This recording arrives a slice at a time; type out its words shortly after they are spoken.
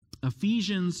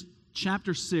Ephesians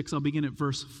chapter 6, I'll begin at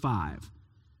verse 5.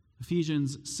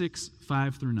 Ephesians 6,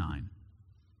 5 through 9.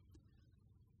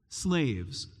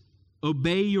 Slaves,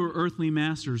 obey your earthly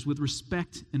masters with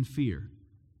respect and fear,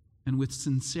 and with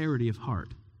sincerity of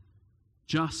heart,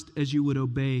 just as you would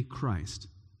obey Christ.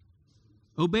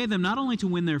 Obey them not only to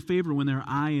win their favor when their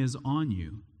eye is on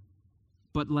you,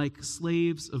 but like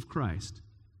slaves of Christ,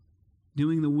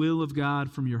 doing the will of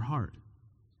God from your heart.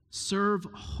 Serve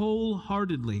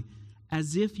wholeheartedly,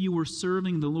 as if you were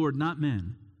serving the Lord, not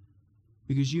men,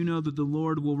 because you know that the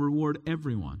Lord will reward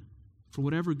everyone for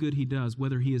whatever good he does,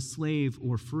 whether he is slave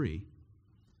or free.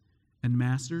 And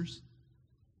masters,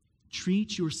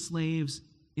 treat your slaves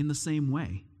in the same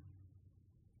way.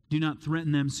 Do not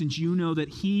threaten them, since you know that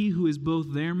he who is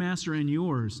both their master and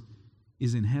yours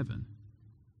is in heaven,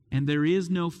 and there is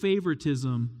no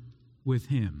favoritism with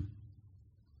him.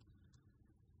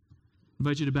 I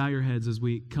invite you to bow your heads as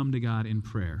we come to God in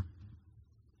prayer.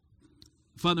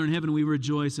 Father in heaven, we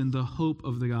rejoice in the hope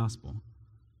of the gospel.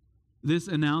 This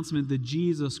announcement that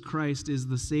Jesus Christ is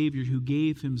the Savior who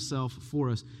gave himself for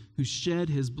us, who shed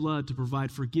his blood to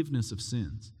provide forgiveness of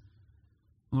sins.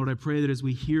 Lord, I pray that as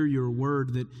we hear your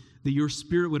word, that your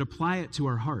Spirit would apply it to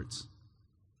our hearts,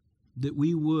 that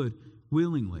we would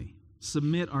willingly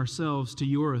submit ourselves to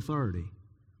your authority.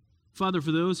 Father,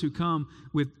 for those who come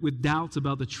with doubts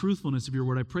about the truthfulness of your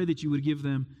word, I pray that you would give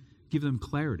them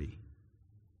clarity,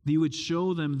 that you would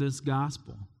show them this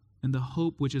gospel and the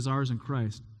hope which is ours in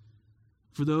Christ.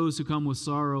 For those who come with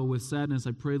sorrow, with sadness,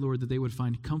 I pray, Lord, that they would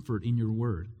find comfort in your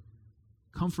word,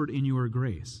 comfort in your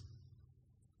grace.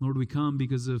 Lord, we come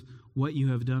because of what you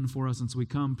have done for us, and so we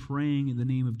come praying in the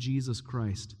name of Jesus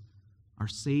Christ, our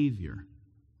Savior,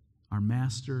 our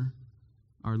Master,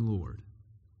 our Lord.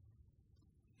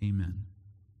 Amen.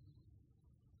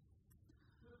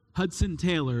 Hudson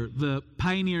Taylor, the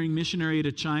pioneering missionary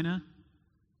to China,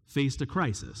 faced a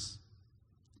crisis.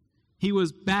 He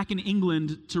was back in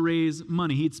England to raise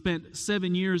money. He'd spent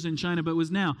 7 years in China, but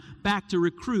was now back to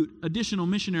recruit additional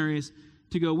missionaries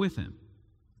to go with him.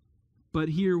 But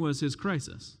here was his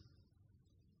crisis.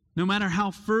 No matter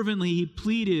how fervently he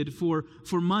pleaded for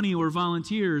money or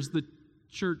volunteers, the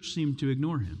church seemed to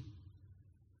ignore him.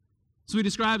 So he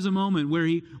describes a moment where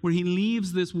he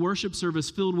leaves this worship service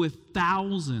filled with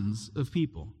thousands of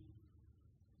people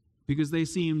because they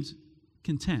seemed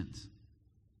content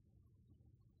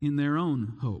in their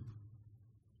own hope.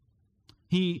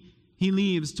 He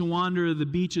leaves to wander the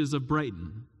beaches of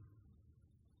Brighton.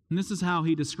 And this is how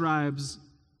he describes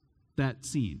that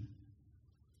scene.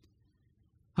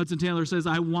 Hudson Taylor says,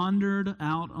 "I wandered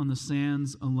out on the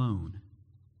sands alone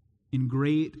in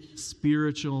great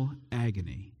spiritual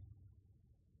agony.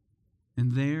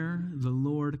 And there the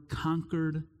Lord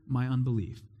conquered my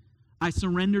unbelief. I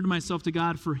surrendered myself to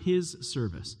God for his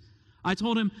service. I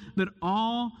told him that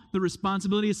all the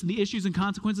responsibilities and the issues and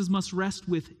consequences must rest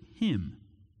with him,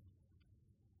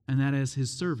 and that as his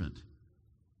servant,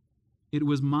 it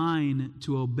was mine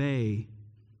to obey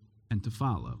and to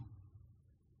follow,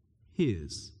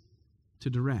 his to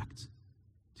direct,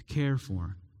 to care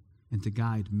for, and to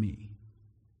guide me."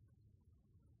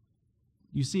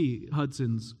 You see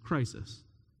Hudson's crisis.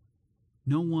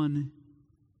 No one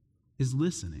is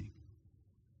listening.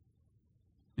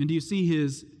 And do you see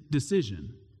his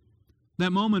decision?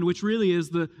 That moment, which really is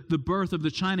the birth of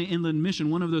the China Inland Mission,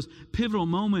 one of those pivotal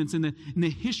moments in the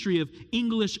history of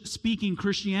English-speaking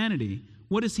Christianity.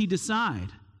 What does he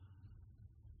decide?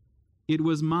 It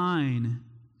was mine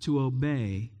to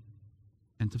obey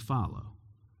and to follow.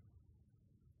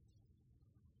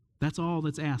 That's all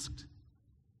that's asked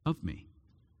of me.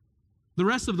 The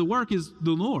rest of the work is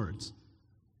the Lord's.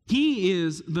 He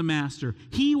is the master.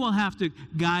 He will have to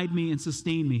guide me and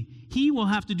sustain me. He will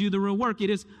have to do the real work. It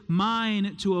is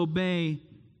mine to obey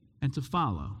and to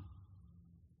follow.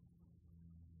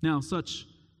 Now, such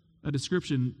a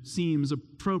description seems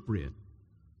appropriate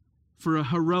for a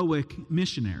heroic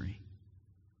missionary,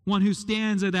 one who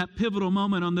stands at that pivotal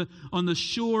moment on the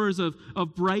shores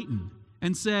of Brighton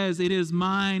and says, "It is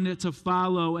mine to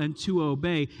follow and to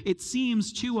obey." It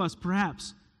seems to us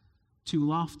perhaps too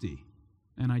lofty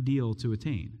an ideal to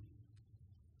attain.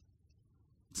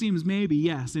 It seems maybe,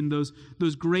 yes, in those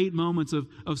great moments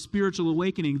of spiritual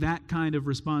awakening, that kind of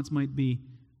response might be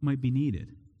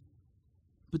needed.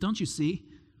 But don't you see?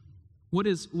 What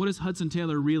is Hudson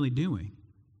Taylor really doing?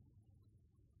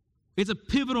 It's a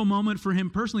pivotal moment for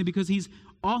him personally because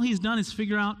all he's done is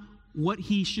figure out what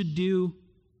he should do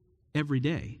every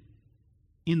day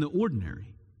in the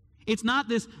ordinary. It's not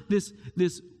this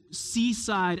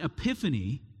seaside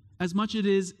epiphany as much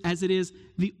as it is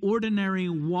the ordinary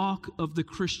walk of the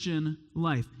Christian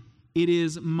life. it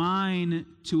is mine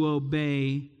to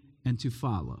obey and to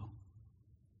follow.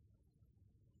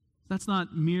 That's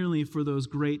not merely for those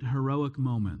great heroic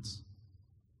moments,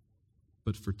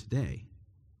 but for today.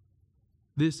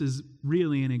 This is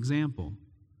really an example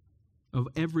of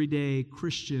everyday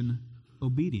Christian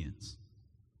obedience.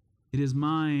 It is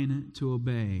mine to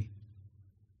obey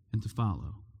and to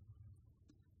follow.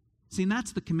 See, and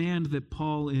that's the command that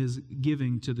Paul is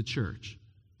giving to the church.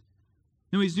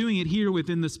 Now, he's doing it here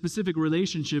within the specific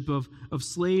relationship of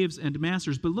slaves and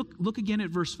masters. But look again at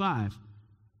verse 5.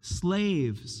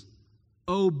 Slaves,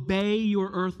 obey your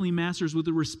earthly masters with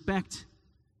respect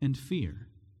and fear.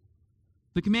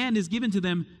 The command is given to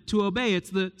them to obey. It's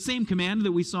the same command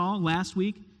that we saw last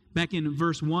week, back in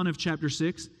verse 1 of chapter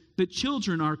 6, that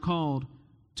children are called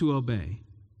to obey.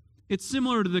 It's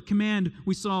similar to the command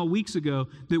we saw weeks ago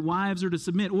that wives are to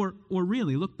submit, or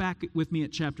really, look back with me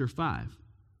at chapter 5.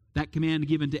 That command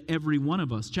given to every one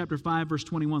of us. Chapter 5, verse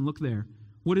 21, look there.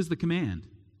 What is the command?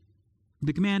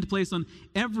 The command placed on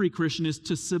every Christian is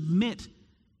to submit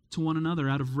to one another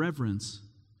out of reverence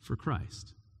for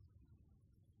Christ.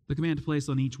 The command placed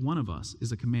on each one of us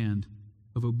is a command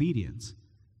of obedience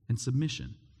and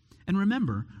submission. And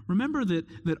remember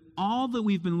that all that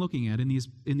we've been looking at in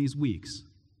these weeks,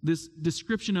 this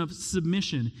description of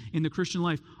submission in the Christian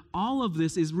life, all of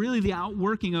this is really the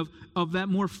outworking of that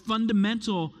more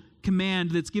fundamental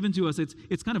command that's given to us.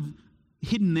 It's kind of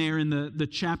hidden there in the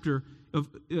chapter of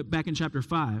back in chapter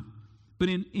 5. But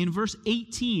in verse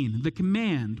 18, the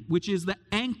command, which is the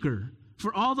anchor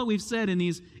for all that we've said in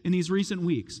these recent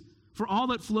weeks, for all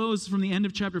that flows from the end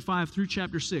of chapter 5 through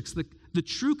chapter 6, the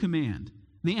true command,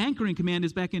 the anchoring command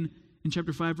is back in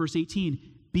chapter 5, verse 18,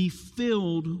 be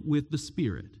filled with the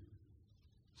Spirit.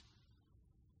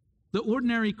 The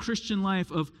ordinary Christian life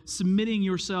of submitting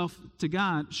yourself to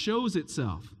God shows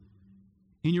itself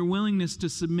in your willingness to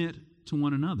submit to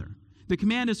one another. The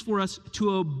command is for us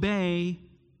to obey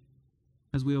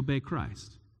as we obey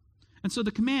Christ. And so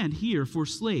the command here for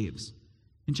slaves,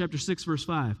 in chapter 6, verse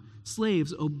 5,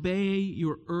 slaves, obey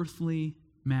your earthly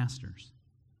masters.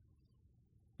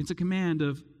 It's a command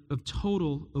of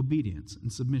total obedience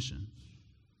and submission.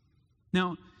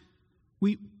 Now,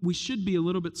 we should be a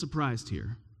little bit surprised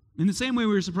here. In the same way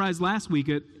we were surprised last week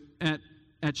at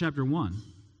chapter 1,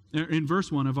 in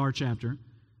verse 1 of our chapter,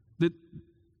 that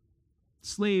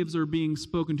slaves are being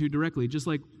spoken to directly, just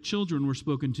like children were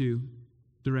spoken to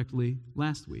directly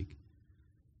last week.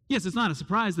 Yes, it's not a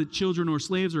surprise that children or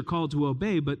slaves are called to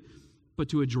obey, but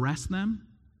to address them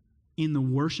in the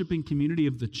worshiping community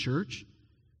of the church,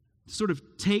 sort of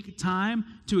take time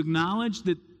to acknowledge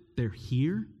that they're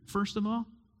here, first of all,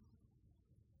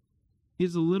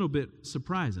 is a little bit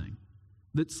surprising.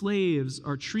 That slaves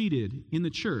are treated in the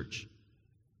church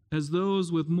as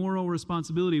those with moral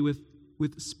responsibility, with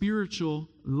spiritual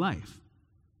life,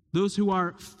 those who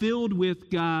are filled with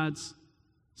God's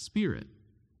Spirit.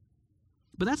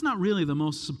 But that's not really the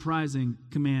most surprising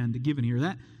command given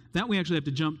here. That we actually have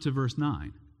to jump to verse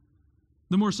 9.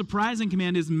 The more surprising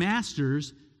command is,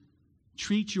 masters,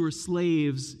 treat your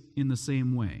slaves in the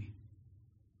same way.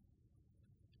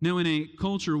 Now, in a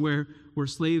culture where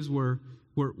slaves were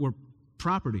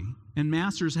property and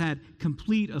masters had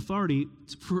complete authority,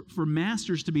 for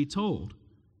masters to be told,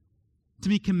 to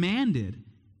be commanded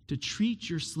to treat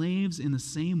your slaves in the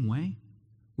same way,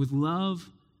 with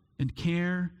love and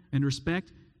care and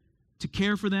respect, to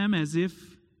care for them as if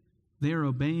they are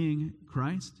obeying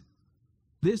Christ,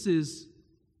 this is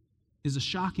a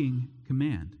shocking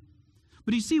command.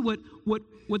 But you see, what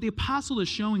the apostle is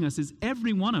showing us is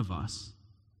every one of us,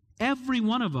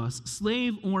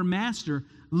 slave or master,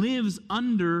 lives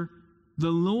under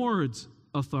the Lord's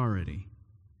authority.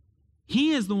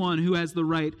 He is the one who has the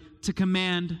right to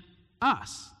command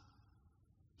us.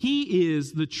 He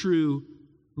is the true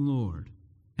Lord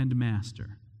and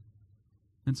master.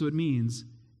 And so it means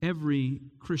every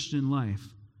Christian life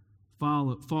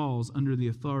falls under the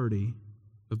authority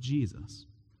of Jesus.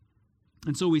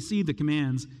 And so we see the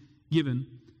commands given.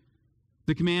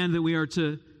 The command that we are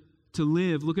to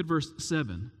live. Look at verse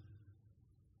 7,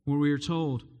 where we are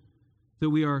told that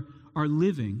we are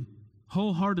living,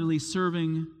 wholeheartedly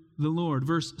serving the Lord.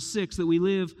 Verse 6, that we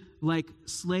live like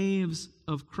slaves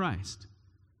of Christ.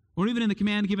 Or even in the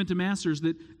command given to masters,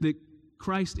 that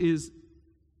Christ is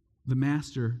the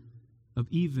master of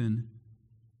even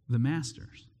the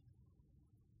masters.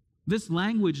 This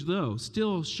language, though,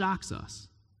 still shocks us.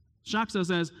 Shocks us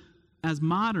as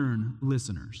modern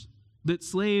listeners, that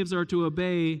slaves are to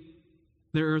obey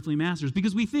their earthly masters.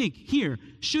 Because we think, here,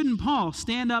 shouldn't Paul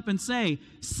stand up and say,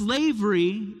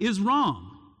 slavery is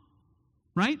wrong?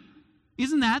 Right?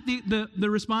 Isn't that the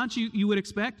response you would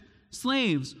expect?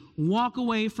 slaves, walk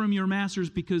away from your masters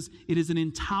because it is an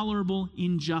intolerable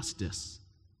injustice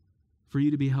for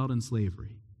you to be held in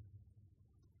slavery.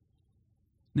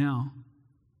 Now,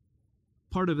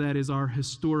 part of that is our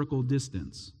historical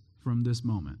distance from this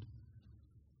moment.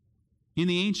 In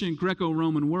the ancient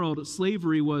Greco-Roman world,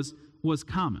 slavery was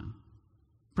common.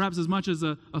 Perhaps as much as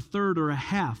a third or a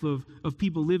half of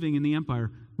people living in the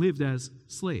empire lived as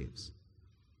slaves.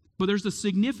 But there's a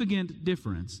significant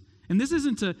difference. And this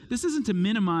isn't to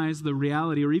minimize the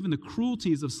reality or even the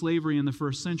cruelties of slavery in the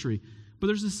first century, but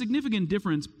there's a significant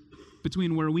difference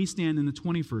between where we stand in the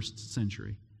 21st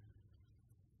century.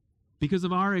 Because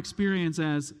of our experience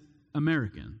as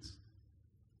Americans,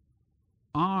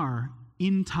 our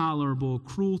intolerable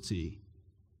cruelty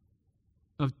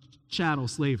of chattel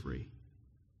slavery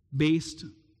based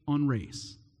on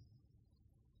race,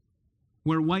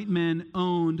 where white men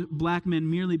owned black men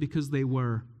merely because they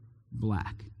were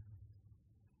black.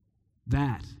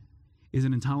 That is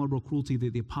an intolerable cruelty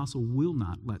that the apostle will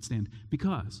not let stand,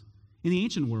 because in the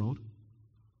ancient world,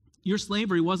 your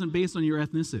slavery wasn't based on your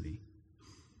ethnicity.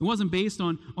 It wasn't based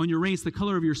on your race, the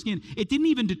color of your skin. It didn't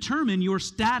even determine your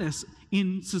status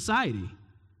in society.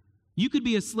 You could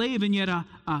be a slave and yet a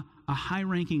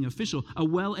high-ranking official, a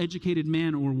well-educated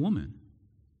man or woman,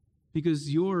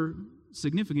 because your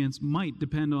significance might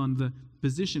depend on the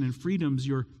position and freedoms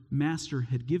your master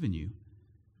had given you.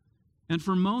 And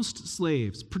for most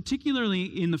slaves, particularly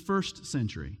in the first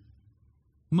century,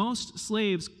 most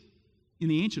slaves in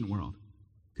the ancient world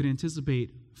could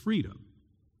anticipate freedom,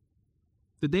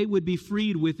 that they would be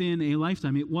freed within a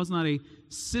lifetime. It was not a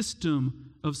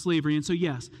system of slavery. And so,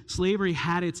 yes, slavery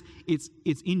had its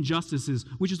injustices,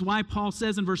 which is why Paul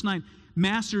says in verse 9,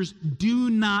 masters, do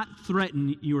not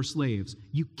threaten your slaves.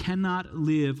 You cannot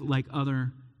live like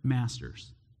other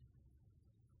masters.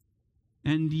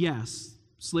 And yes,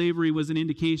 slavery was an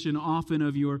indication often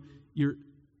of your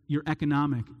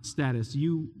economic status.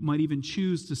 You might even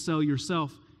choose to sell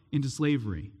yourself into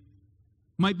slavery.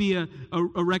 Might be a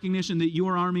recognition that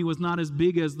your army was not as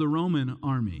big as the Roman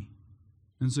army,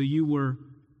 and so you were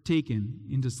taken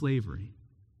into slavery.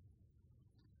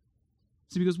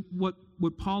 See, because what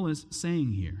Paul is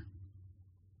saying here,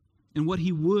 and what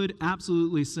he would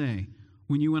absolutely say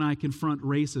when you and I confront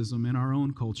racism in our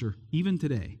own culture, even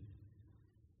today,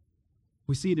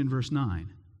 we see it in verse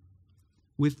 9.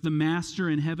 With the master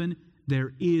in heaven,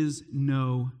 there is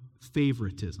no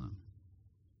favoritism.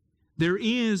 There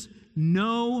is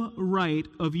no right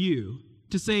of you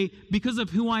to say, because of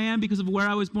who I am, because of where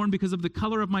I was born, because of the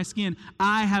color of my skin,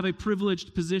 I have a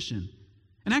privileged position.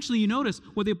 And actually, you notice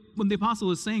what the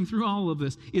apostle is saying through all of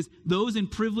this is those in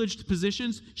privileged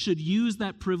positions should use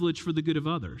that privilege for the good of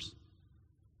others.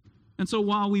 And so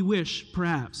while we wish,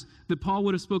 perhaps, that Paul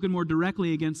would have spoken more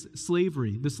directly against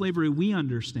slavery, the slavery we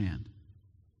understand,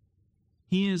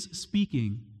 he is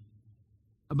speaking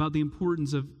about the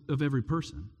importance of every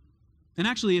person. And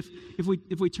actually,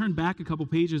 if we turn back a couple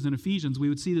pages in Ephesians, we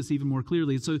would see this even more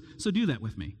clearly. So do that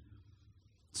with me.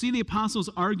 See the apostle's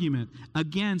argument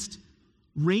against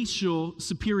racial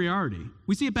superiority.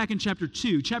 We see it back in chapter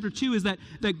 2. Chapter 2 is that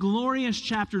glorious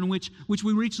chapter in which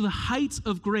we reach the heights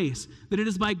of grace, that it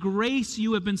is by grace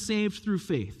you have been saved through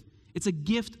faith. It's a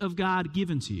gift of God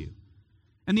given to you.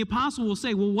 And the apostle will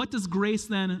say, well, what does grace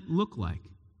then look like?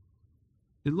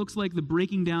 It looks like the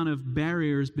breaking down of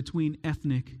barriers between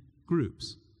ethnic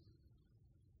groups.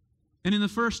 And in the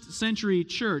first century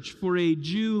church, for a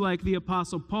Jew like the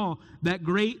Apostle Paul, that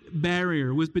great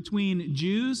barrier was between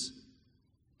Jews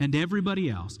and everybody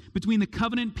else, between the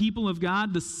covenant people of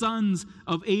God, the sons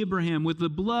of Abraham, with the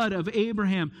blood of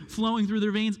Abraham flowing through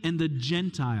their veins, and the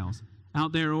Gentiles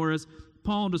out there, or as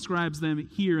Paul describes them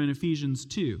here in Ephesians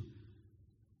 2,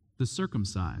 the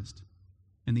circumcised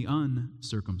and the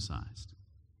uncircumcised.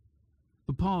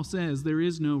 But Paul says there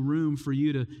is no room for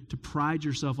you to pride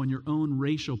yourself on your own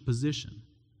racial position,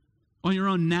 on your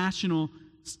own national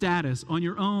status, on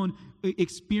your own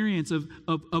experience of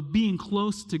being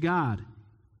close to God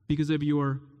because of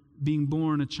your being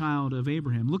born a child of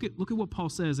Abraham. Look at what Paul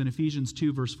says in Ephesians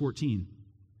 2, verse 14.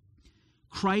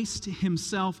 Christ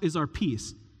himself is our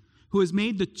peace, who has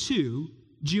made the two,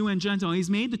 Jew and Gentile, he's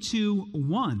made the two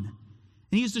one.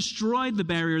 And he has destroyed the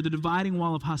barrier, the dividing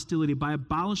wall of hostility, by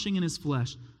abolishing in his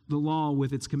flesh the law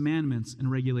with its commandments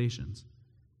and regulations.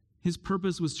 His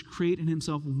purpose was to create in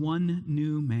himself one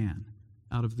new man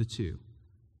out of the two,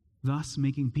 thus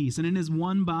making peace, and in his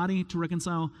one body to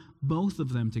reconcile both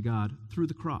of them to God through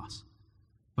the cross,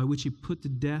 by which he put to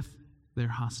death their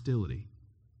hostility.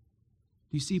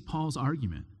 Do you see Paul's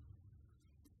argument?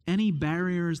 Any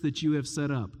barriers that you have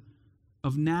set up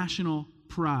of national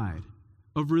pride,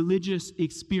 of religious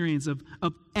experience, of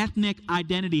ethnic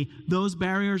identity. Those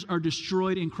barriers are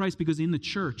destroyed in Christ because in the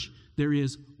church there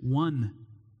is one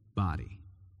body.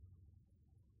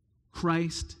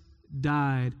 Christ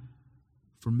died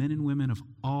for men and women of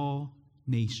all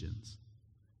nations.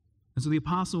 And so the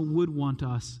apostle would want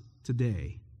us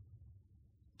today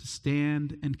to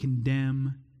stand and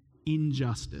condemn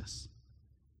injustice,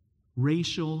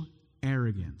 racial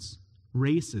arrogance,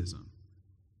 racism,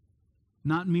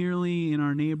 not merely in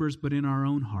our neighbors, but in our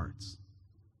own hearts.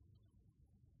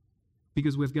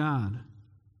 Because with God,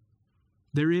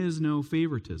 there is no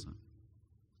favoritism.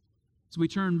 So we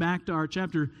turn back to our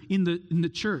chapter in the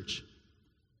church.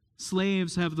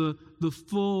 Slaves have the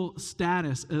full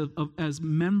status as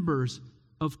members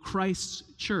of Christ's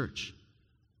church.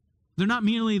 They're not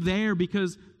merely there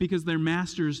because their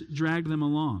masters dragged them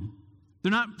along.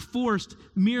 They're not forced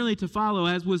merely to follow,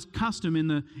 as was custom in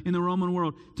the Roman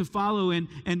world, to follow and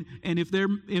if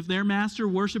their master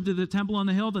worshipped at the temple on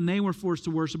the hill, then they were forced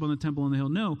to worship on the temple on the hill.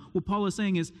 No, what Paul is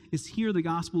saying is here the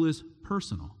gospel is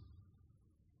personal.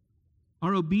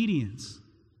 Our obedience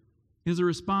is a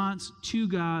response to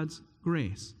God's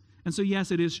grace. And so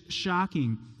yes, it is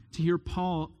shocking to hear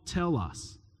Paul tell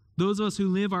us, those of us who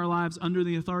live our lives under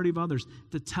the authority of others,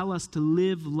 to tell us to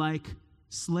live like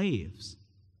slaves.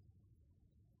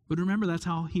 But remember, that's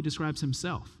how he describes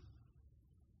himself.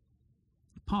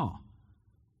 Paul,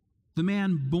 the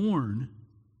man born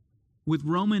with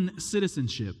Roman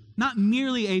citizenship, not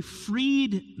merely a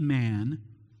freed man,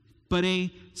 but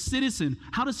a citizen.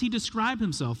 How does he describe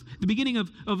himself? The beginning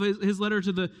of his letter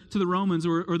to the Romans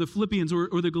or the Philippians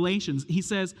or the Galatians, he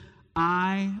says,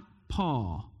 I,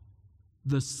 Paul,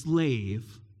 the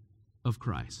slave of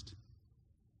Christ.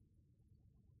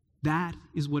 That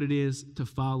is what it is to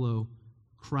follow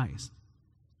Christ,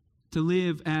 to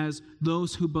live as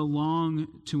those who belong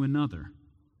to another,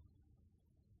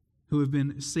 who have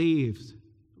been saved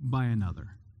by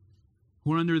another,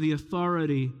 who are under the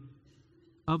authority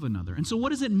of another. And so what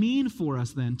does it mean for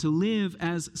us then to live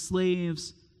as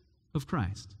slaves of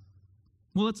Christ?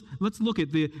 Well, let's look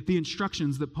at the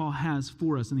instructions that Paul has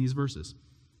for us in these verses.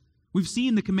 We've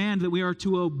seen the command that we are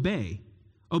to obey.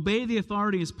 Obey the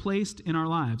authority is placed in our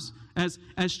lives. As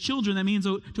children, that means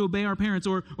to obey our parents,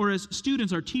 or as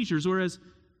students, our teachers, or as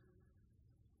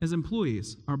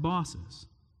employees, our bosses.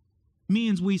 It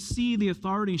means we see the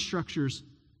authority structures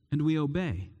and we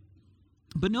obey.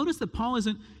 But notice that Paul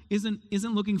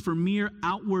isn't looking for mere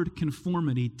outward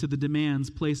conformity to the demands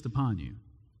placed upon you.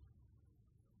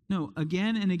 No,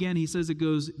 again and again he says it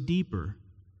goes deeper.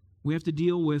 We have to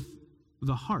deal with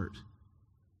the heart,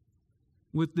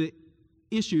 with the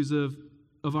issues of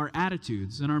our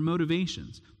attitudes and our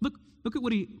motivations. Look at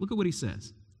what he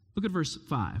says. Look at verse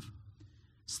 5.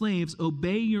 Slaves,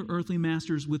 obey your earthly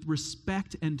masters with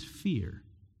respect and fear.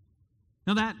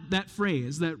 Now that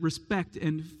phrase, that respect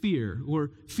and fear,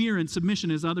 or fear and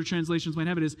submission as other translations might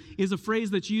have it, is a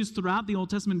phrase that's used throughout the Old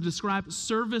Testament to describe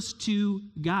service to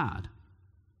God.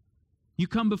 You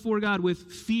come before God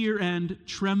with fear and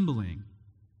trembling,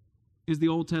 is the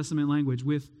Old Testament language,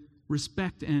 with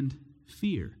respect and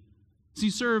fear. So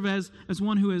you serve as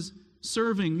one who is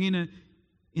serving in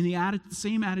the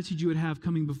same attitude you would have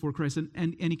coming before Christ.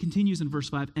 And he continues in verse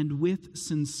 5, and with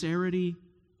sincerity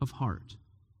of heart.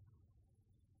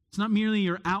 It's not merely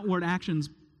your outward actions,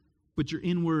 but your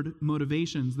inward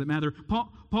motivations that matter. Paul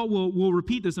will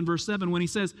repeat this in verse 7 when he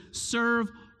says, serve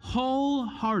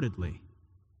wholeheartedly.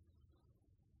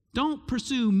 Don't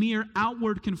pursue mere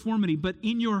outward conformity, but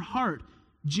in your heart,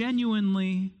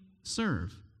 genuinely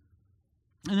serve.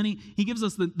 And then he gives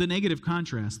us the negative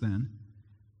contrast then.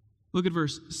 Look at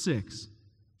verse 6,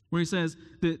 where he says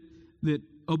that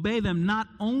obey them not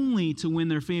only to win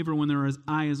their favor when their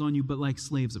eye is on you, but like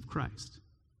slaves of Christ.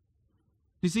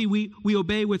 You see, we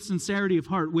obey with sincerity of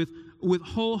heart, with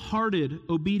wholehearted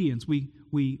obedience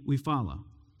we follow.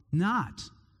 Not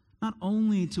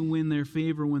only to win their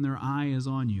favor when their eye is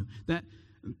on you.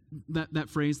 That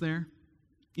phrase there,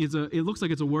 it looks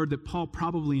like it's a word that Paul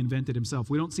probably invented himself.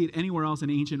 We don't see it anywhere else in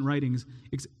ancient writings.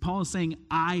 Paul is saying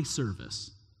eye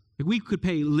service. Like we could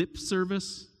pay lip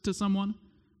service to someone.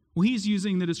 Well, he's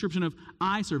using the description of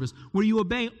eye service, where you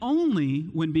obey only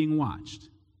when being watched.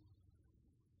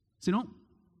 So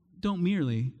don't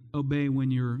merely obey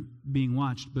when you're being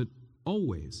watched, but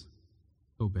always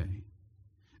obey.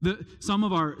 Some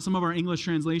of our English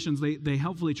translations, they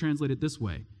helpfully translate it this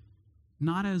way: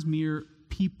 not as mere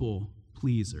people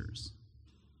pleasers.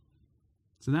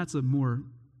 So that's a more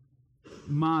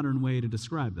modern way to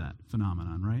describe that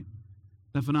phenomenon, right?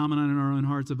 That phenomenon in our own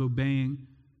hearts of obeying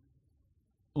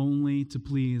only to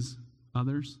please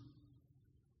others,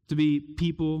 to be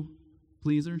people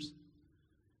pleasers?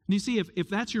 And you see, if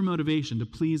that's your motivation, to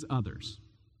please others,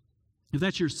 if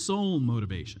that's your sole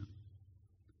motivation,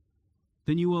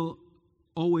 then you will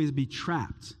always be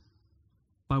trapped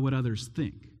by what others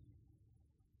think.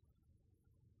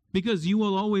 Because you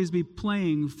will always be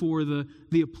playing for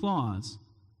the applause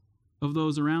of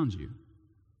those around you.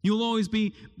 You'll always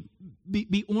be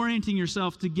orienting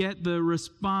yourself to get the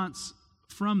response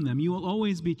from them. You will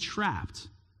always be trapped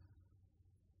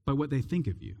by what they think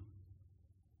of you.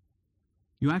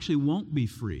 You actually won't be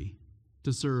free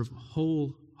to serve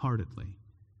wholeheartedly.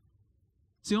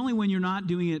 See, only when you're not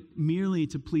doing it merely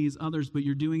to please others, but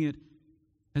you're doing it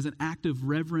as an act of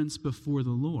reverence before the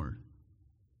Lord,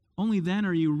 only then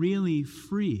are you really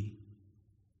free.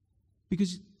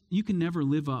 Because you can never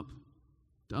live up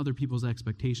to other people's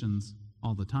expectations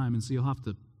all the time, and so you'll have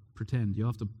to pretend, you'll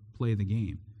have to play the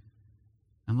game.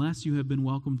 Unless you have been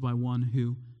welcomed by one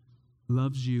who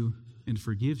loves you and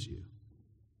forgives you,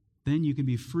 then you can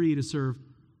be free to serve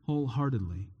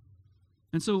wholeheartedly.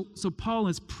 And so Paul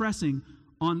is pressing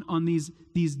on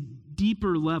these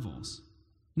deeper levels,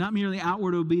 not merely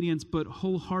outward obedience, but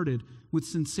wholehearted, with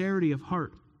sincerity of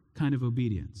heart kind of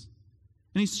obedience.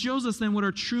 And he shows us then what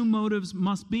our true motives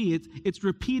must be. It's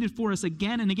repeated for us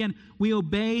again and again. We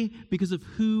obey because of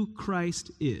who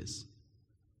Christ is.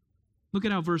 Look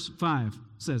at how verse 5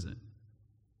 says it.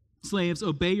 Slaves,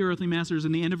 obey your earthly masters.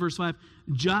 In the end of verse 5,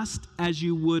 just as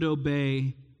you would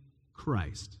obey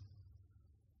Christ.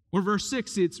 Or verse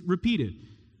 6, it's repeated.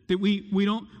 That we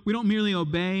don't merely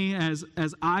obey as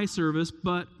eye service,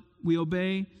 but we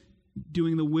obey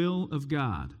doing the will of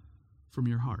God from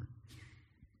your heart.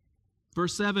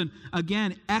 Verse 7,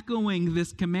 again, echoing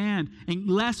this command, and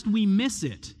lest we miss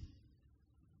it,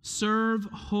 serve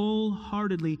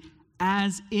wholeheartedly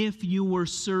as if you were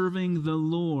serving the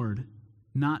Lord,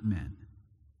 not men.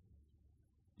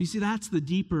 You see, that's the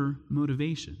deeper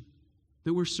motivation,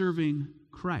 that we're serving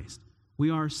Christ.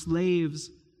 We are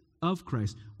slaves of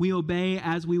Christ. We obey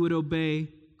as we would obey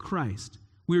Christ.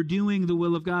 We're doing the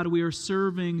will of God. We are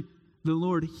serving the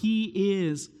Lord. He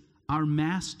is our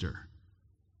master.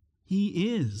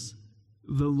 He is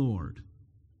the Lord.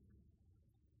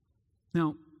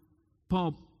 Now,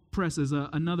 Paul presses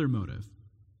another motive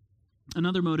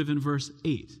in verse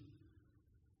 8,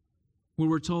 where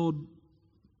we're told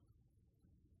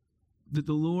that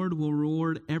the Lord will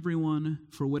reward everyone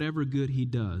for whatever good he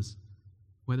does,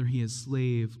 whether he is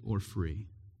slave or free.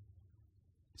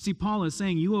 See, Paul is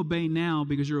saying you obey now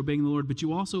because you're obeying the Lord, but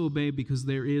you also obey because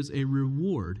there is a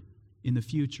reward in the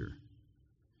future.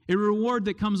 A reward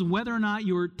that comes whether or not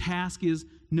your task is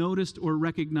noticed or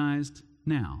recognized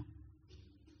now.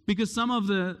 Because some of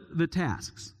the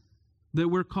tasks that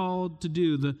we're called to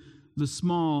do, the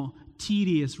small,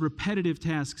 tedious, repetitive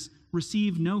tasks,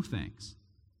 receive no thanks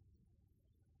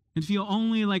and feel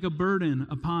only like a burden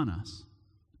upon us.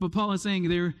 But Paul is saying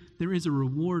there is a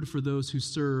reward for those who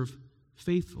serve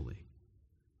faithfully.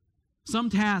 Some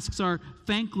tasks are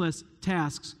thankless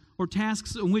tasks, or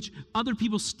tasks in which other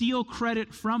people steal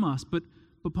credit from us. But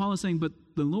Paul is saying, but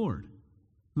the Lord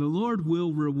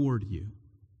will reward you.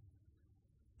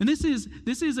 And this is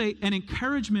an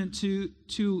encouragement to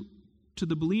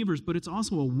the believers, but it's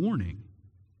also a warning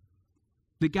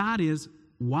that God is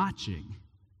watching.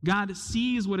 God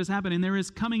sees what has happened, and there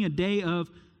is coming a day of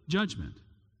judgment.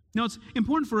 Now, it's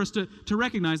important for us to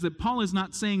recognize that Paul is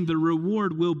not saying the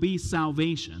reward will be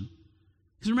salvation.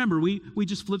 Because remember, we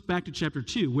just flipped back to chapter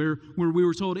 2, where we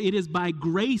were told it is by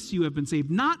grace you have been saved,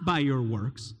 not by your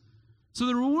works. So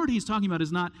the reward he's talking about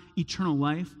is not eternal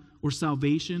life or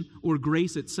salvation or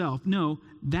grace itself. No,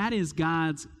 that is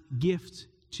God's gift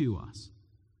to us.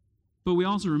 But we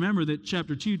also remember that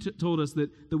chapter 2 told us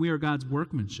that we are God's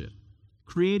workmanship,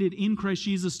 created in Christ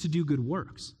Jesus to do good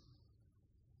works.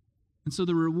 And so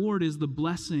the reward is the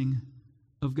blessing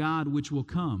of God which will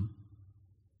come.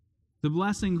 The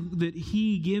blessing that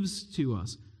he gives to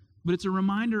us. But it's a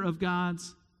reminder of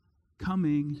God's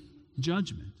coming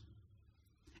judgment.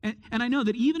 And I know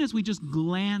that even as we just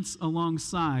glance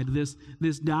alongside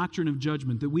this doctrine of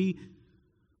judgment, that we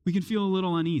can feel a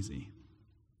little uneasy.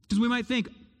 Because we might think,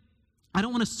 I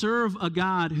don't want to serve a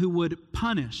God who would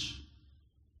punish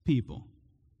people.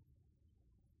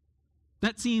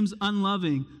 That seems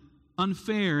unloving,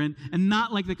 unfair, and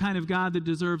not like the kind of God that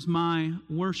deserves my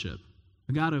worship.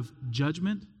 A God of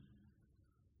judgment.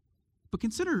 But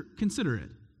consider it.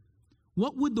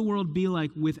 What would the world be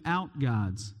like without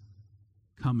God's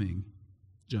coming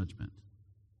judgment?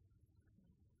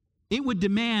 It would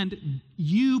demand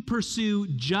you pursue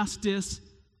justice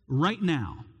right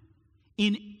now,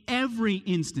 in every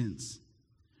instance,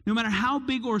 No matter how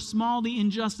big or small the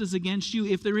injustice against you,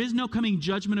 if there is no coming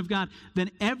judgment of God,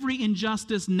 then every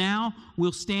injustice now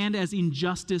will stand as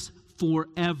injustice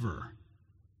forever.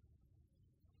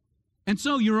 And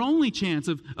so your only chance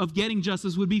of getting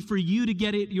justice would be for you to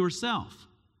get it yourself.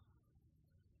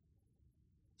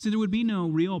 See, there would be no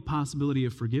real possibility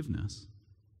of forgiveness.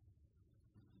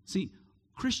 See,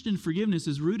 Christian forgiveness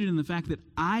is rooted in the fact that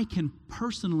I can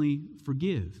personally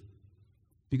forgive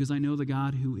because I know the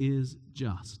God who is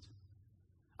just.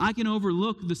 I can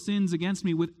overlook the sins against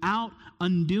me without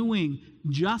undoing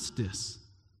justice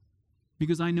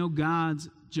because I know God's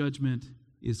judgment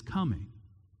is coming.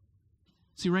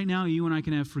 See, right now, you and I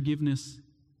can have forgiveness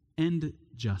and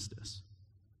justice.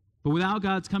 But without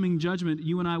God's coming judgment,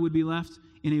 you and I would be left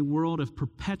in a world of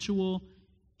perpetual,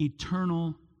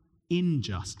 eternal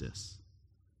injustice.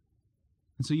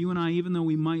 And so you and I, even though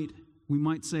we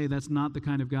might say that's not the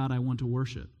kind of God I want to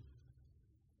worship,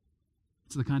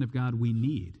 it's the kind of God we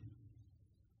need.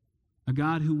 A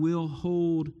God who will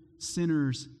hold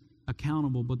sinners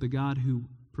accountable, but the God who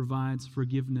provides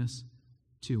forgiveness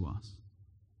to us.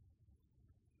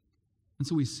 And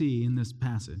so we see in this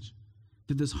passage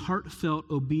that this heartfelt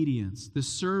obedience, this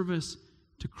service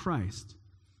to Christ,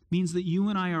 means that you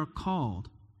and I are called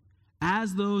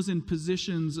as those in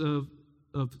positions of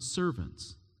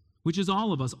servants, which is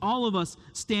all of us. All of us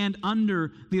stand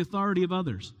under the authority of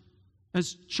others,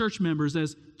 as church members,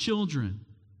 as children,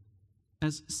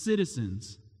 as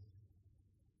citizens,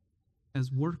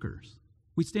 as workers.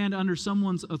 We stand under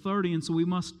someone's authority, and so we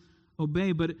must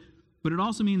obey, but it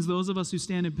also means those of us who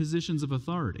stand in positions of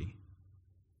authority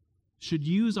should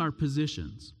use our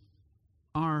positions,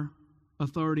 our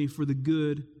authority, for the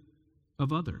good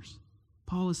of others.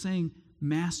 Paul is saying,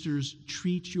 masters,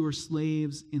 treat your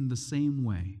slaves in the same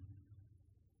way.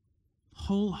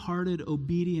 Wholehearted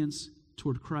obedience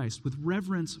toward Christ, with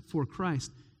reverence for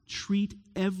Christ, treat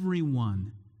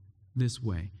everyone this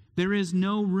way. There is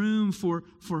no room for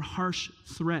harsh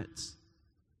threats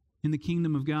in the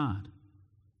kingdom of God.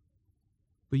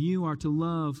 But you are to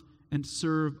love and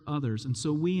serve others. And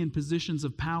so we in positions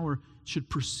of power should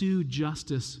pursue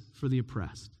justice for the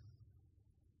oppressed.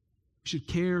 We should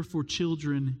care for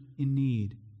children in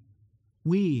need.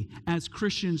 We, as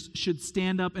Christians, should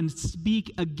stand up and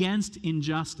speak against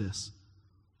injustice,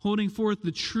 holding forth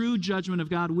the true judgment of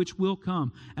God which will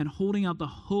come, and holding out the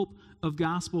hope of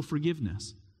gospel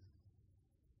forgiveness.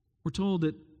 We're told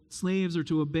that slaves are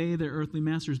to obey their earthly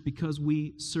masters because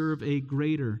we serve a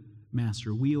greater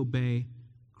master. We obey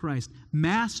Christ.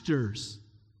 Masters,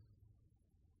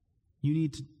 you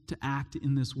need to act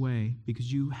in this way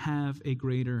because you have a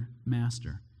greater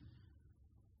master.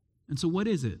 And so what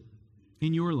is it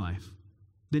in your life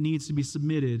that needs to be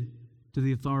submitted to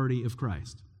the authority of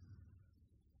Christ?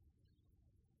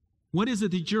 What is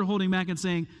it that you're holding back and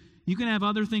saying, you can have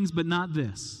other things, but not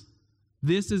this?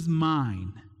 This is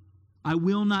mine. I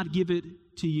will not give it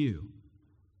to you.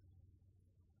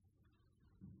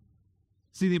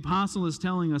 See, the apostle is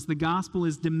telling us, the gospel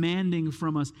is demanding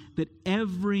from us that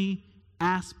every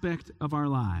aspect of our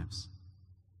lives,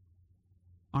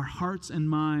 our hearts and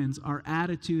minds, our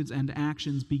attitudes and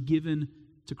actions be given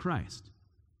to Christ.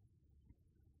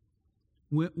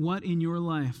 What in your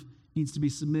life needs to be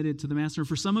submitted to the master?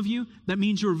 For some of you, that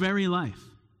means your very life.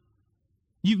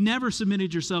 You've never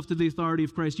submitted yourself to the authority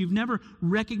of Christ. You've never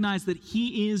recognized that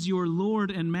He is your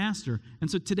Lord and Master. And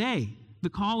so today, the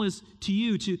call is to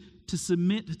you to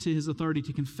submit to His authority,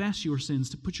 to confess your sins,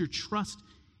 to put your trust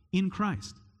in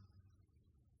Christ.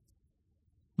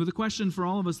 But the question for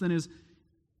all of us then is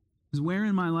where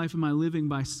in my life am I living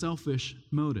by selfish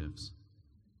motives?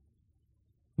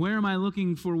 Where am I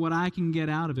looking for what I can get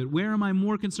out of it? Where am I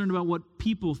more concerned about what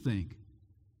people think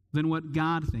than what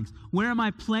God thinks? Where am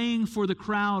I playing for the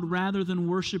crowd rather than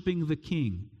worshiping the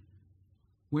King?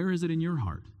 Where is it in your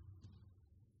heart,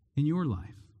 in your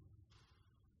life?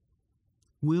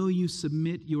 Will you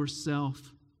submit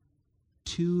yourself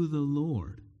to the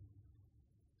Lord?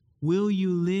 Will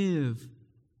you live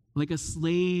like a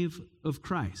slave of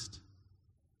Christ?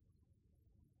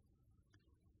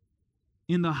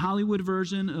 In the Hollywood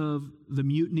version of The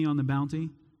Mutiny on the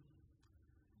Bounty,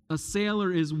 a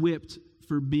sailor is whipped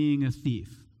for being a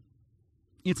thief.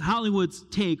 It's Hollywood's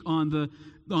take on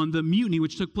the mutiny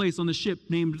which took place on the ship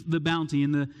named the Bounty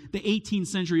in the 18th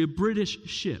century, a British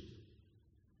ship.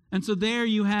 And so there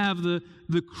you have the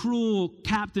cruel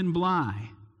Captain Bligh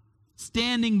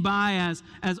standing by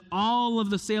as all of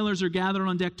the sailors are gathered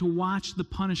on deck to watch the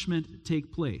punishment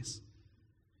take place.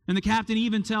 And the captain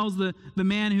even tells the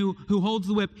man who holds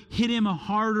the whip, hit him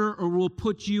harder or we'll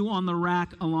put you on the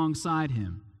rack alongside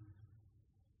him.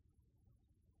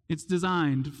 It's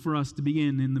designed for us to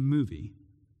begin in the movie,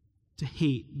 to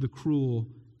hate the cruel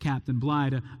Captain Bligh,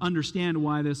 to understand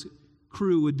why this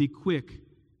crew would be quick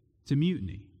to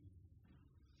mutiny.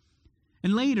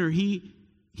 And later, he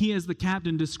as the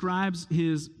captain describes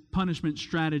his punishment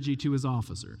strategy to his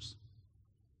officers.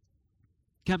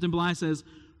 Captain Bligh says,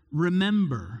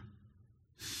 "Remember,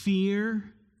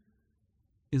 fear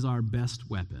is our best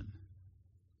weapon."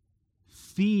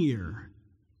 Fear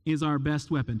is our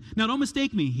best weapon. Now, don't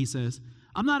mistake me, he says.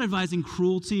 I'm not advising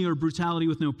cruelty or brutality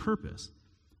with no purpose.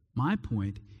 My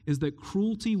point is that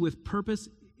cruelty with purpose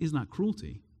is not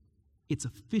cruelty. It's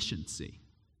efficiency.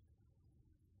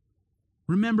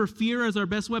 Remember, fear is our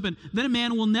best weapon. Then a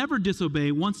man will never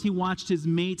disobey once he watched his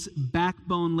mate's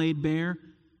backbone laid bare.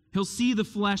 He'll see the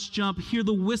flesh jump, hear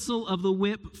the whistle of the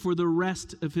whip for the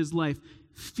rest of his life.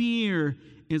 Fear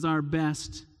is our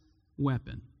best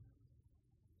weapon.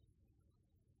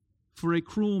 For a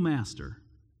cruel master,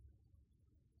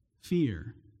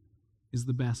 fear is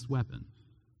the best weapon.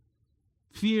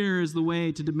 Fear is the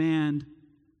way to demand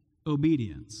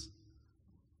obedience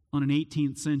on an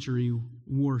 18th century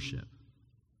warship.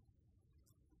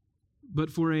 But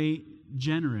for a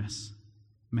generous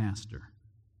master,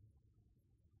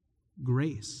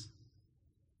 grace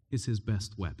is his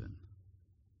best weapon.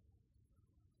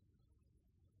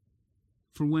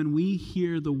 For when we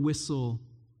hear the whistle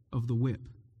of the whip,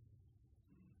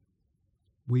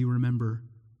 we remember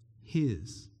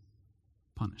his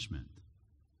punishment.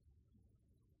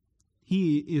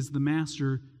 He is the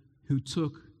master who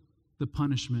took the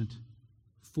punishment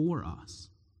for us.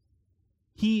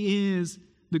 He is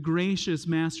the gracious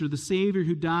master, the Savior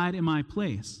who died in my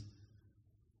place.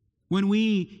 When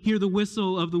we hear the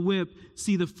whistle of the whip,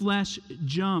 see the flesh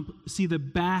jump, see the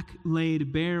back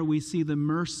laid bare, we see the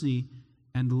mercy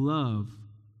and love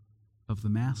of the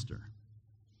master.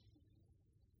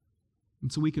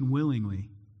 And so we can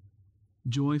willingly,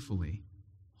 joyfully,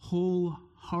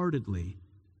 wholeheartedly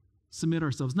submit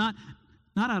ourselves, not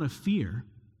out of fear.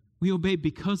 We obey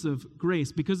because of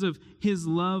grace, because of his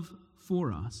love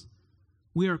for us.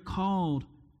 We are called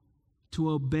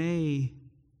to obey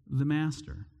the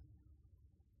Master,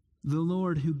 the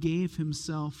Lord who gave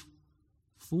himself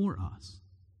for us.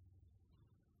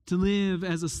 To live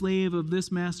as a slave of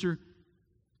this Master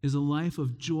is a life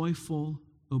of joyful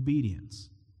obedience.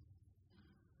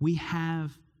 We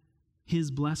have his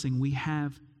blessing. We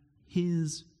have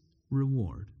his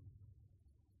reward.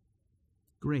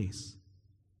 Grace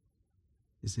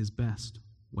is his best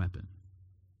weapon.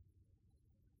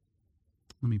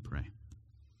 Let me pray.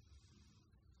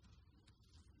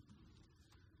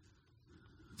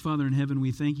 Father in heaven,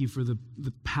 we thank you for the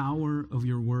power of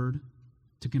your word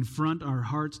to confront our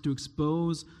hearts, to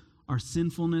expose our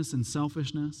sinfulness and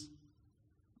selfishness.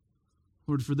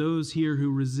 Lord, for those here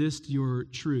who resist your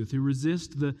truth, who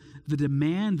resist the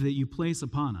demand that you place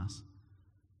upon us,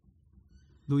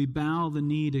 though we bow the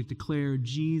knee to declare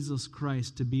Jesus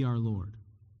Christ to be our Lord.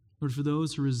 Lord, for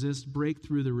those who resist, break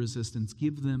through the resistance.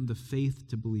 Give them the faith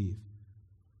to believe.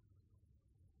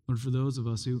 Lord, for those of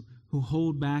us who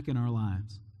hold back in our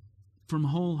lives from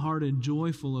wholehearted,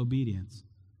 joyful obedience,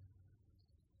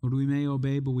 Lord, we may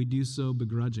obey, but we do so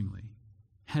begrudgingly,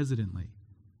 hesitantly.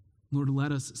 Lord,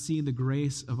 let us see the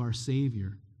grace of our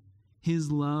Savior, his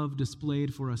love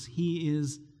displayed for us. He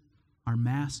is our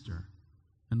Master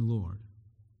and Lord.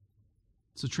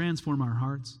 So transform our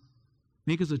hearts.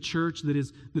 Make us a church that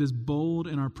is bold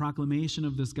in our proclamation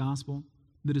of this gospel,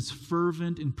 that is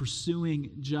fervent in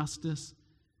pursuing justice,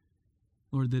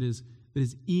 Lord, that is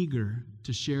eager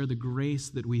to share the grace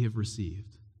that we have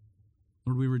received.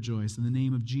 Lord, we rejoice in the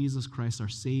name of Jesus Christ, our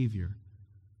Savior,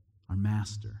 our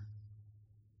Master.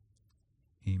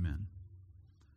 Amen.